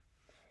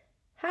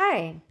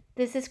Hi,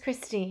 this is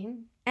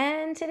Christine,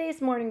 and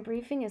today's morning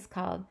briefing is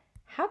called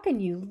How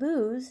Can You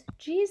Lose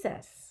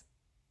Jesus?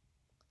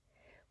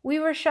 We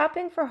were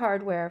shopping for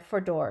hardware for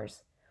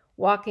doors,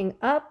 walking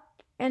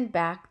up and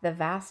back the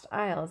vast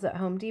aisles at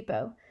Home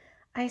Depot.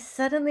 I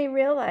suddenly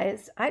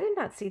realized I did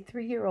not see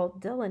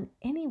 3-year-old Dylan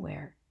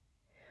anywhere.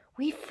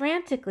 We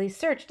frantically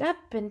searched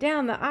up and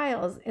down the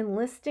aisles,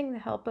 enlisting the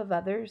help of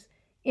others,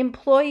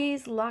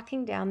 employees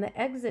locking down the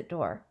exit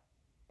door.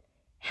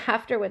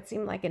 After what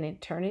seemed like an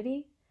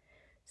eternity,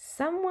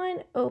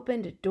 someone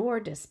opened a door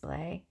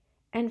display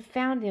and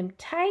found him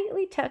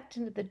tightly tucked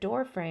into the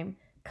door frame,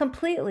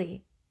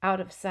 completely out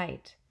of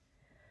sight.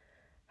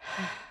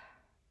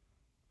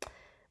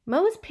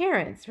 Most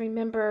parents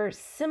remember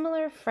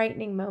similar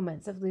frightening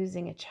moments of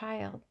losing a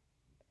child.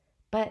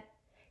 But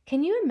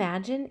can you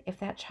imagine if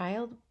that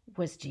child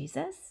was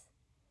Jesus?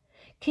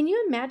 Can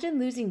you imagine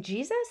losing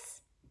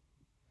Jesus?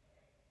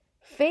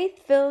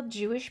 Faith-filled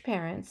Jewish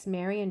parents,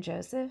 Mary and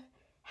Joseph,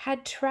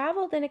 had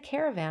traveled in a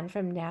caravan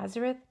from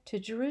Nazareth to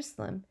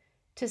Jerusalem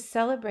to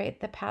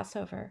celebrate the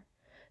Passover,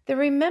 the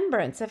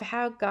remembrance of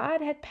how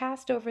God had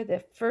passed over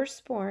the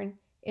firstborn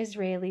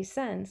Israeli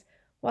sons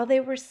while they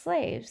were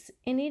slaves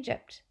in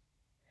Egypt.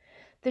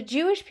 The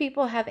Jewish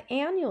people have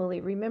annually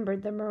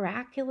remembered the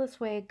miraculous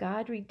way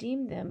God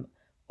redeemed them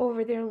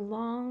over their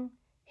long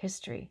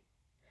history.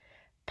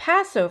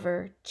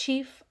 Passover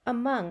chief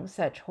among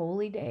such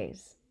holy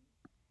days.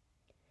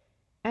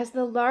 As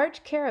the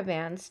large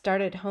caravan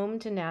started home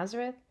to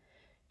Nazareth,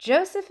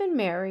 Joseph and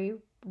Mary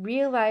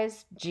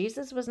realized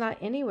Jesus was not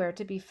anywhere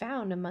to be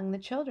found among the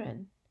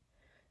children.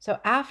 So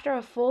after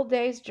a full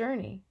day's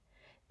journey,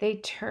 they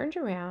turned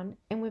around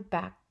and went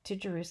back to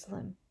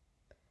Jerusalem.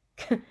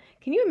 Can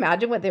you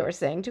imagine what they were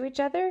saying to each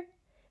other?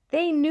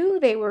 They knew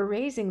they were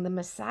raising the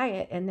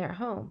Messiah in their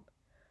home.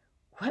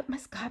 What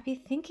must God be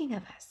thinking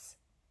of us?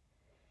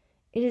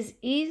 It is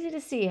easy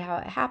to see how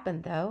it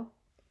happened, though.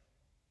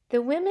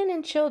 The women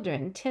and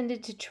children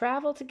tended to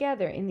travel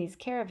together in these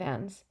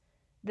caravans,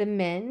 the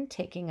men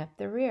taking up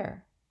the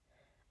rear.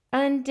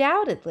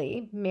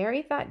 Undoubtedly,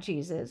 Mary thought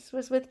Jesus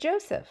was with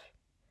Joseph,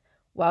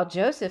 while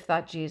Joseph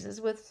thought Jesus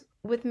was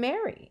with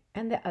Mary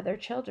and the other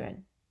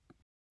children.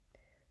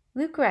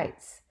 Luke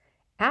writes,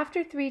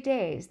 after 3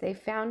 days they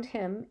found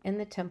him in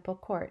the temple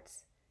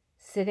courts,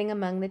 sitting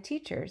among the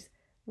teachers,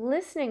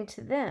 listening to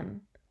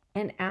them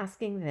and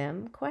asking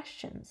them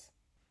questions.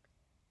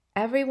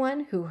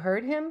 Everyone who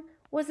heard him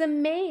was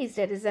amazed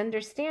at his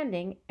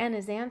understanding and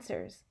his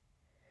answers.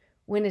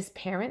 When his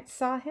parents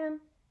saw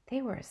him,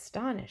 they were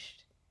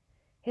astonished.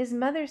 His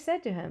mother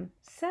said to him,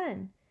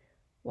 "Son,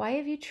 why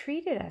have you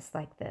treated us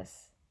like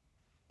this?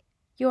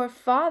 Your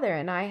father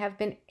and I have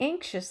been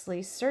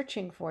anxiously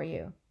searching for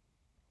you."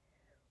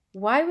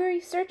 "Why were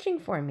you searching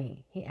for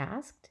me?" he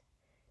asked.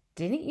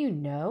 "Didn't you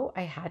know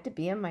I had to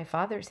be in my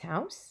father's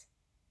house?"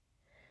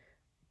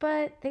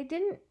 But they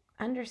didn't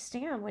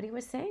understand what he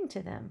was saying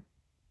to them.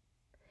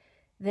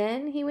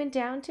 Then he went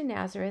down to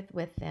Nazareth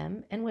with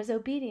them and was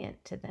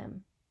obedient to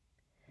them.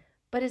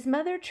 But his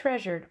mother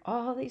treasured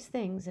all these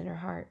things in her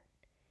heart.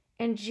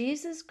 And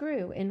Jesus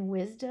grew in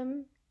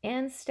wisdom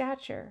and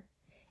stature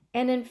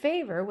and in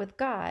favor with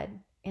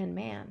God and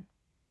man.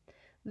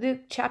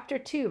 Luke chapter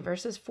 2,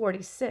 verses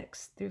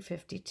 46 through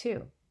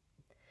 52.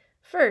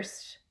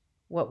 First,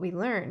 what we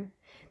learn.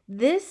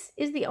 This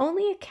is the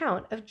only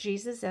account of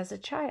Jesus as a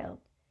child,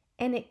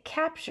 and it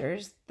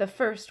captures the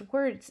first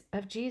words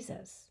of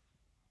Jesus.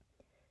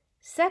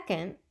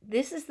 Second,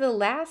 this is the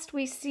last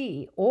we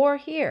see or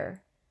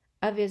hear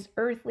of his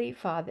earthly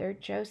father,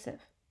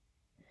 Joseph.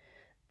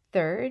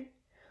 Third,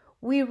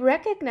 we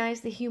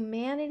recognize the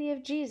humanity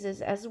of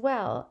Jesus as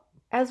well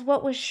as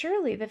what was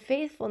surely the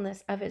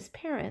faithfulness of his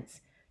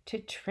parents to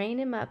train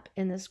him up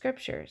in the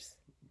scriptures.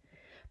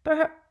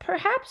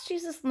 Perhaps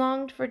Jesus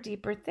longed for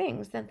deeper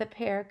things than the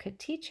pair could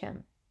teach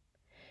him.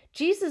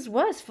 Jesus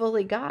was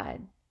fully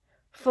God,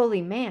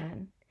 fully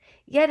man,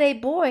 yet a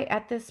boy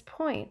at this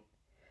point,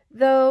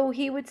 though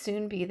he would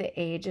soon be the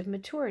age of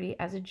maturity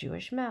as a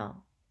Jewish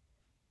male.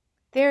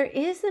 There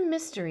is a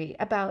mystery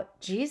about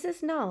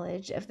Jesus'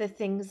 knowledge of the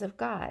things of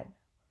God,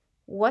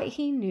 what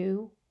he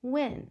knew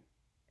when.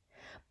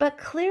 But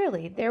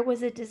clearly there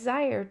was a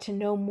desire to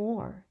know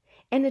more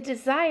and a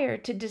desire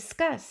to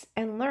discuss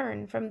and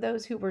learn from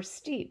those who were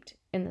steeped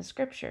in the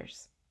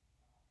scriptures.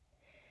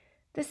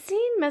 The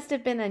scene must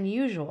have been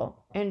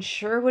unusual and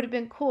sure would have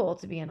been cool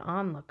to be an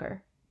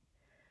onlooker.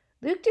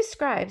 Luke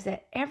describes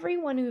that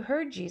everyone who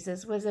heard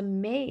Jesus was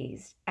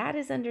amazed at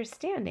his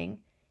understanding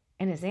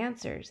and his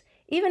answers.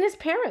 Even his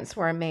parents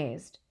were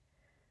amazed,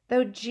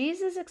 though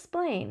Jesus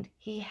explained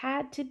he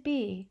had to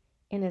be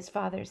in his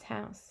Father's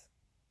house.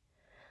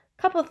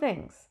 Couple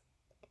things.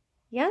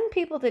 Young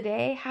people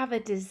today have a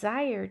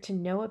desire to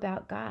know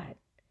about God,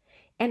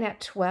 and at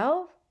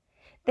 12,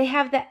 they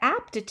have the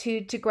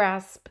aptitude to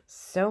grasp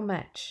so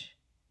much.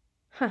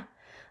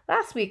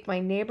 Last week, my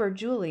neighbor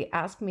Julie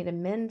asked me to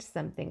mend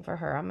something for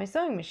her on my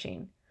sewing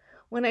machine.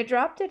 When I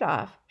dropped it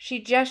off, she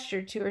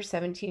gestured to her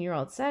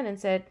 17-year-old son and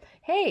said,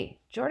 "Hey,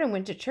 Jordan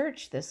went to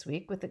church this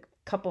week with a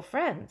couple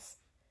friends."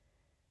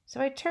 so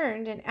I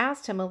turned and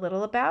asked him a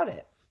little about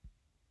it.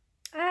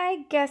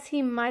 I guess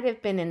he might have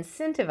been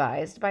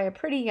incentivized by a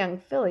pretty young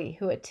filly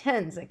who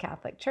attends a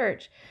Catholic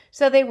church,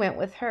 so they went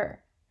with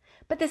her.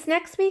 But this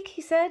next week,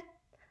 he said,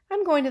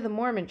 I'm going to the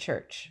Mormon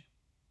church.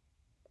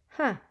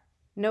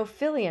 No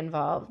filly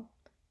involved,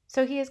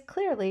 so he is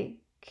clearly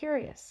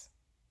curious.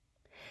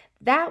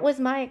 That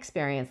was my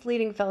experience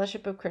leading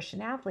Fellowship of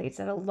Christian Athletes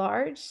at a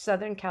large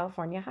Southern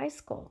California high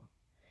school.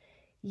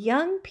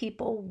 Young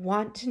people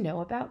want to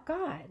know about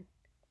God.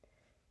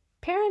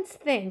 Parents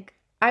think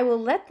I will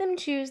let them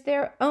choose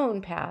their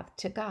own path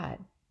to God.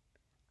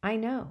 I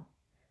know.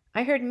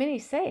 I heard many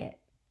say it.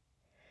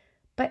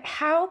 But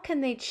how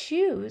can they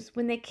choose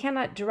when they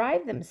cannot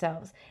drive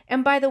themselves?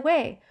 And by the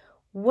way,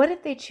 what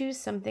if they choose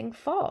something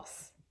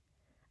false?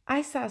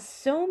 I saw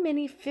so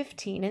many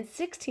 15 and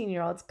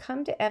 16-year-olds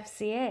come to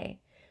FCA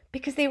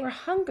because they were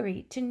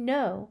hungry to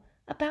know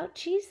about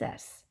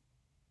Jesus.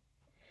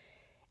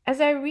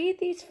 As I read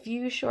these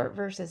few short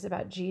verses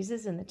about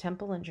Jesus in the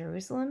temple in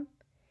Jerusalem,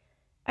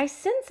 I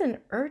sense an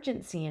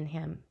urgency in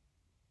him.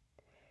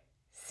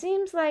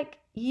 Seems like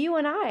you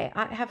and I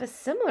have a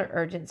similar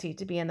urgency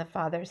to be in the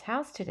Father's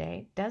house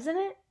today, doesn't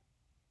it?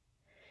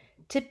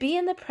 To be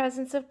in the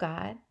presence of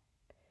God,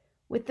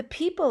 with the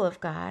people of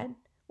God,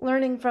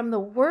 learning from the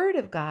Word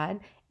of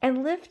God,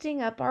 and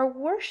lifting up our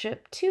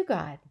worship to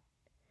God.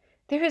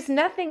 There is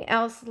nothing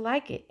else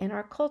like it in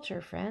our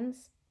culture,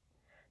 friends.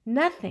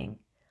 Nothing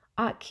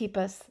ought keep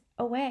us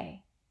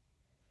away.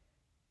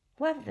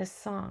 Love this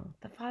song,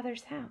 The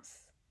Father's House.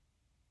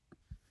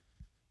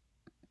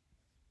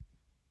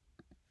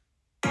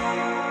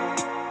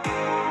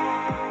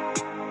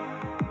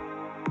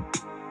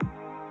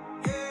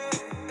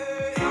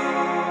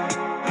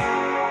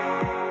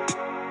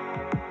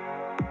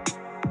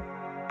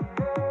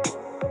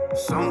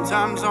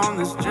 Sometimes on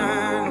this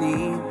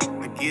journey,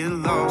 I get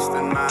lost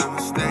in my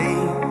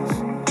mistakes.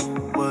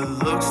 What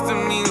looks to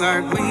me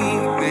like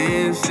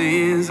weakness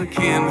is a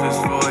canvas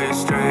for your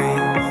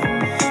strength.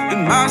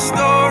 And my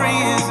story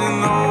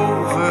isn't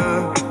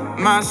over,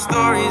 my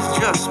story's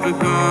just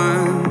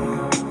begun.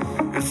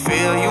 And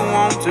failure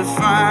won't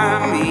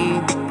define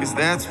me, cause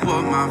that's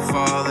what my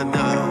Father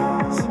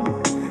does.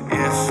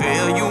 Yeah,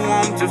 failure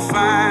won't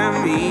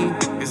define me,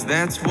 cause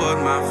that's what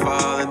my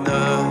Father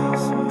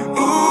does.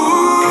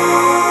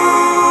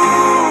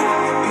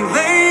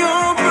 Lay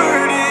your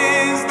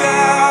burdens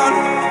down.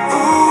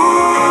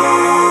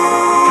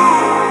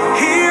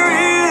 Here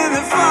in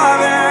the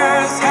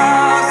Father's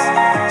house.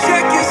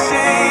 Check your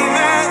shame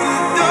at the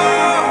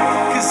door,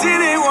 cause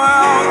it ain't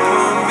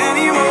welcome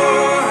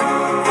anymore.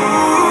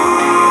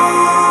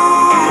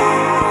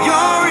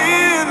 You're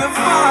in the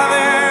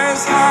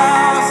Father's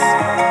house.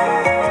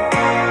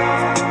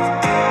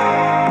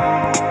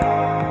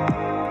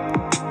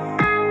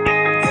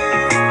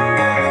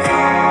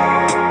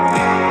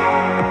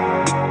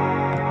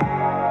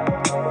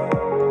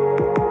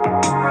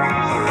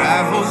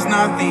 Arrival's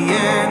not the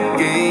end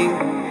game,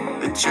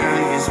 the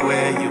journey is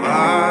where you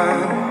are.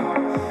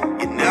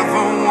 You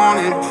never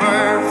wanted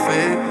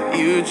perfect,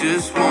 you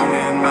just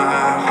wanted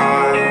my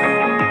heart.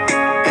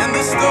 And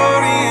the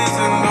story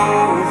isn't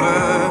over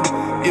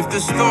if the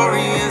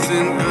story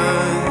isn't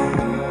good.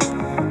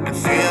 And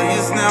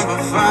failure's never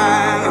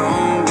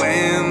final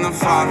when the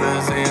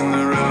Father's in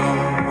the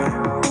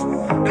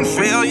room. And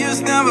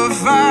failure's never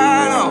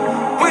final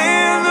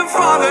when the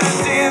Father's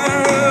in the room.